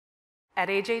At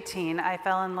age 18, I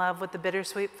fell in love with the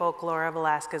bittersweet folklore of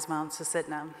Alaska's Mount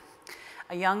Susitna.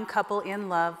 A young couple in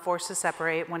love forced to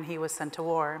separate when he was sent to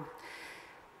war.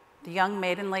 The young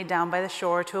maiden lay down by the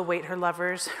shore to await her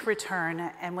lover's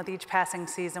return, and with each passing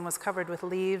season was covered with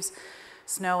leaves,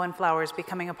 snow, and flowers,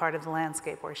 becoming a part of the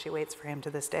landscape where she waits for him to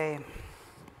this day.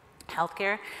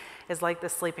 Healthcare is like the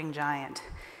sleeping giant.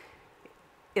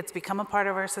 It's become a part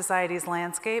of our society's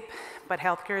landscape, but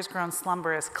healthcare has grown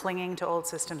slumberous, clinging to old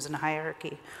systems and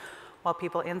hierarchy, while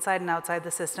people inside and outside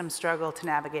the system struggle to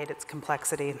navigate its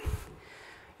complexity.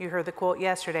 You heard the quote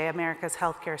yesterday, America's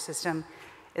healthcare system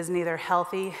is neither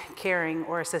healthy, caring,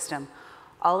 or a system.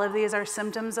 All of these are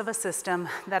symptoms of a system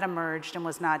that emerged and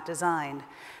was not designed.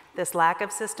 This lack of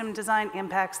system design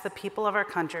impacts the people of our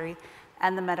country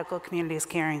and the medical communities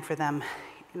caring for them.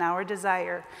 In our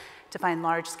desire to find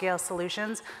large-scale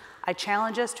solutions, I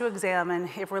challenge us to examine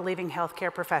if we're leaving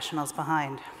healthcare professionals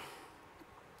behind.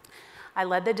 I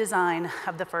led the design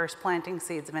of the first Planting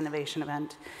Seeds of Innovation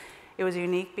event. It was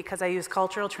unique because I used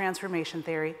cultural transformation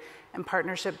theory and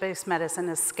partnership-based medicine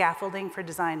as scaffolding for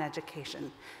design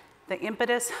education. The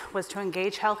impetus was to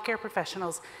engage healthcare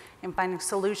professionals in finding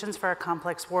solutions for our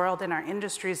complex world and our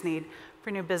industry's need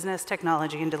for new business,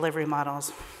 technology, and delivery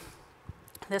models.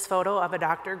 This photo of a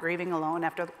doctor grieving alone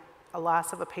after a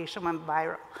loss of a patient went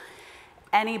viral.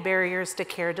 Any barriers to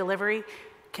care delivery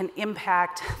can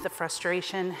impact the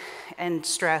frustration and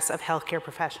stress of healthcare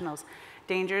professionals.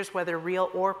 Dangers, whether real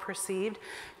or perceived,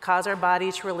 cause our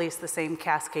body to release the same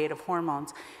cascade of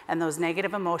hormones, and those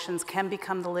negative emotions can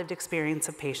become the lived experience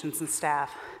of patients and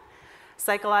staff.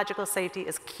 Psychological safety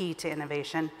is key to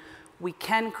innovation. We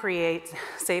can create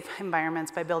safe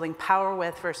environments by building power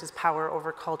with versus power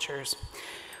over cultures.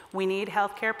 We need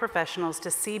healthcare professionals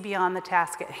to see beyond the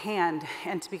task at hand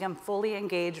and to become fully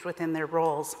engaged within their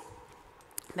roles.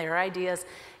 Their ideas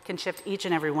can shift each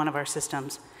and every one of our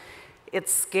systems.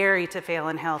 It's scary to fail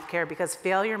in healthcare because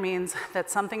failure means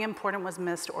that something important was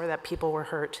missed or that people were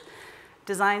hurt.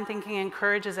 Design thinking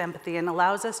encourages empathy and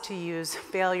allows us to use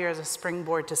failure as a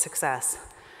springboard to success.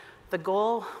 The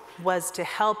goal was to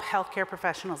help healthcare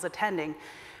professionals attending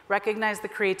recognize the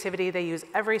creativity they use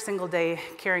every single day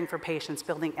caring for patients,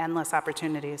 building endless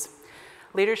opportunities.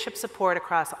 Leadership support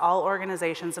across all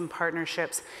organizations and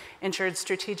partnerships ensured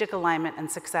strategic alignment and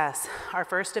success. Our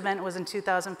first event was in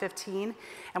 2015,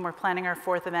 and we're planning our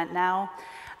fourth event now.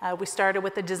 We started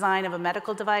with the design of a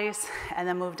medical device, and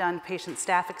then moved on to patient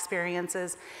staff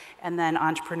experiences, and then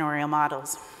entrepreneurial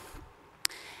models.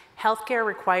 Healthcare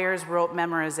requires rote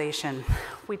memorization.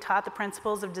 We taught the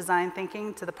principles of design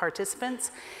thinking to the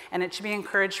participants, and it should be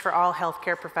encouraged for all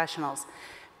healthcare professionals.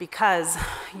 Because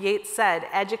Yates said,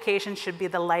 education should be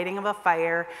the lighting of a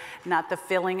fire, not the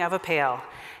filling of a pail.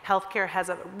 Healthcare has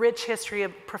a rich history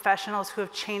of professionals who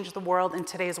have changed the world, and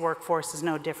today's workforce is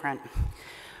no different.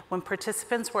 When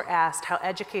participants were asked how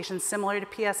education similar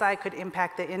to PSI could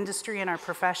impact the industry and our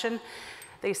profession,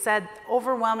 they said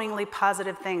overwhelmingly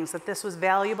positive things, that this was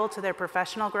valuable to their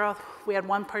professional growth. We had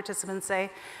one participant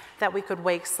say that we could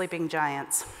wake sleeping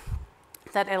giants,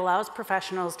 that it allows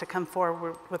professionals to come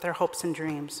forward with their hopes and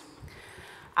dreams.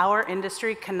 Our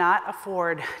industry cannot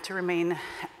afford to remain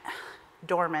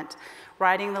dormant,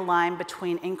 riding the line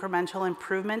between incremental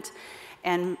improvement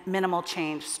and minimal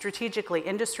change. Strategically,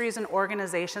 industries and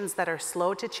organizations that are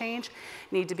slow to change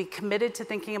need to be committed to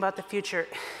thinking about the future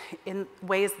in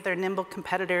ways that their nimble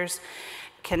competitors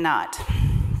cannot.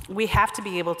 We have to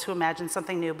be able to imagine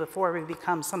something new before we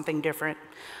become something different.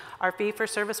 Our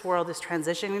fee-for-service world is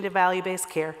transitioning to value-based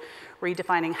care,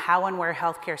 redefining how and where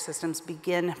healthcare systems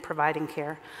begin providing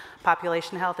care.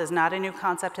 Population health is not a new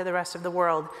concept to the rest of the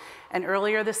world. And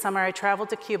earlier this summer, I traveled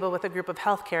to Cuba with a group of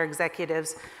healthcare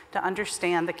executives to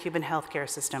understand the Cuban healthcare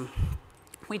system.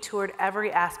 We toured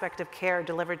every aspect of care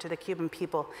delivered to the Cuban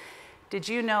people. Did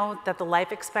you know that the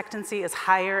life expectancy is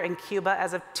higher in Cuba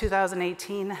as of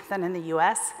 2018 than in the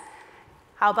US?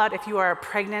 How about if you are a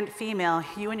pregnant female,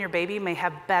 you and your baby may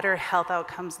have better health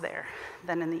outcomes there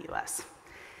than in the US.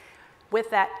 With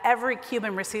that, every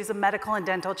Cuban receives a medical and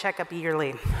dental checkup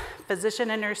yearly. Physician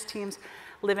and nurse teams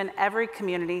live in every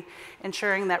community,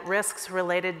 ensuring that risks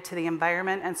related to the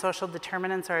environment and social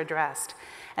determinants are addressed.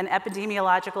 An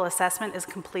epidemiological assessment is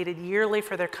completed yearly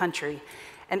for their country,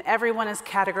 and everyone is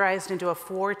categorized into a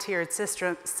 4-tiered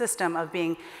system of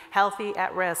being healthy,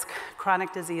 at risk,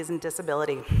 chronic disease, and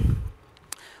disability.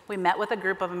 We met with a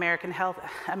group of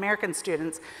American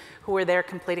students who were there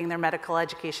completing their medical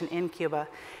education in Cuba,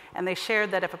 and they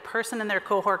shared that if a person in their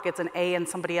cohort gets an A and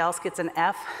somebody else gets an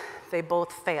F, they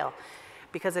both fail.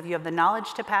 Because if you have the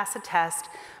knowledge to pass a test,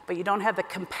 but you don't have the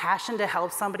compassion to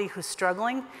help somebody who's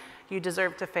struggling, You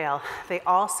deserve to fail. They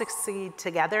all succeed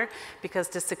together because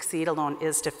to succeed alone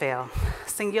is to fail.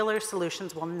 Singular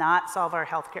solutions will not solve our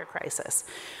healthcare crisis.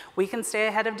 We can stay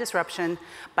ahead of disruption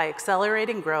by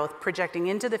accelerating growth, projecting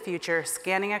into the future,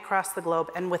 scanning across the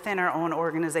globe, and within our own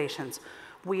organizations.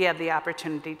 We have the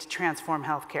opportunity to transform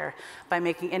healthcare by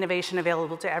making innovation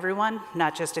available to everyone,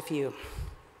 not just a few.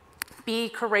 Be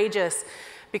courageous,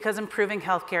 because improving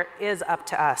healthcare is up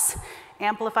to us.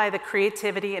 Amplify the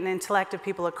creativity and intellect of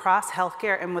people across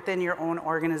healthcare and within your own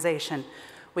organization.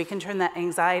 We can turn that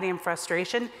anxiety and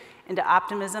frustration into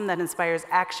optimism that inspires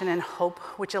action and hope,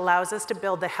 which allows us to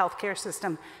build the healthcare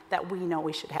system that we know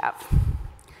we should have.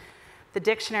 The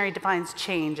dictionary defines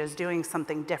change as doing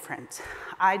something different.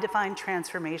 I define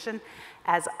transformation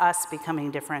as us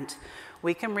becoming different.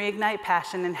 We can reignite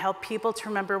passion and help people to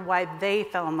remember why they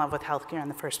fell in love with healthcare in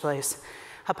the first place.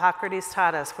 Hippocrates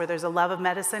taught us, where there's a love of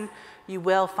medicine, you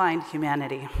will find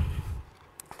humanity.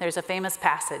 There's a famous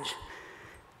passage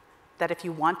that if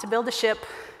you want to build a ship,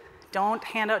 don't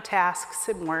hand out tasks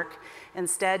and work.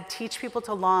 Instead, teach people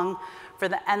to long for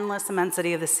the endless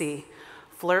immensity of the sea.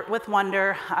 Flirt with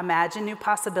wonder, imagine new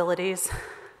possibilities.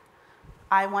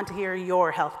 I want to hear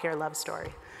your healthcare love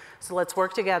story. So let's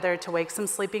work together to wake some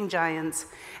sleeping giants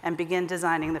and begin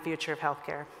designing the future of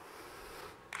healthcare.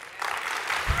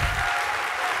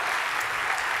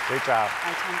 Great job.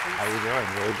 Hi, Tom. How are you doing?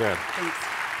 Really good. Thanks.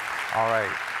 All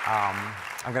right.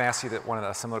 I'm going to ask you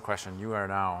a similar question. You are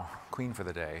now queen for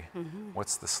the day.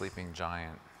 What's the sleeping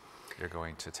giant you're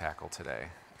going to tackle today?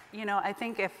 You know, I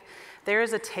think if there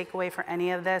is a takeaway for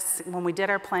any of this, when we did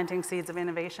our Planting Seeds of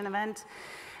Innovation event,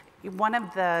 one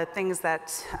of the things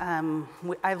that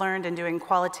I learned in doing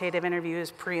qualitative interviews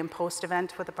pre and post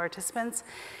event with the participants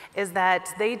is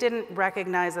that they didn't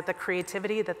recognize that the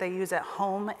creativity that they use at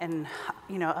home and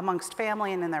amongst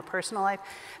family and in their personal life,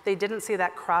 they didn't see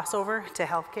that crossover to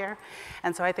healthcare.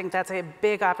 And so I think that's a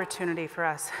big opportunity for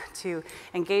us to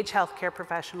engage healthcare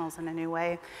professionals in a new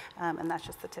way. And that's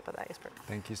just the tip of the iceberg.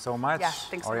 Thank you so much. Yeah,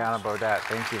 thanks so Oriana much. Beaudet,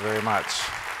 thank you very much.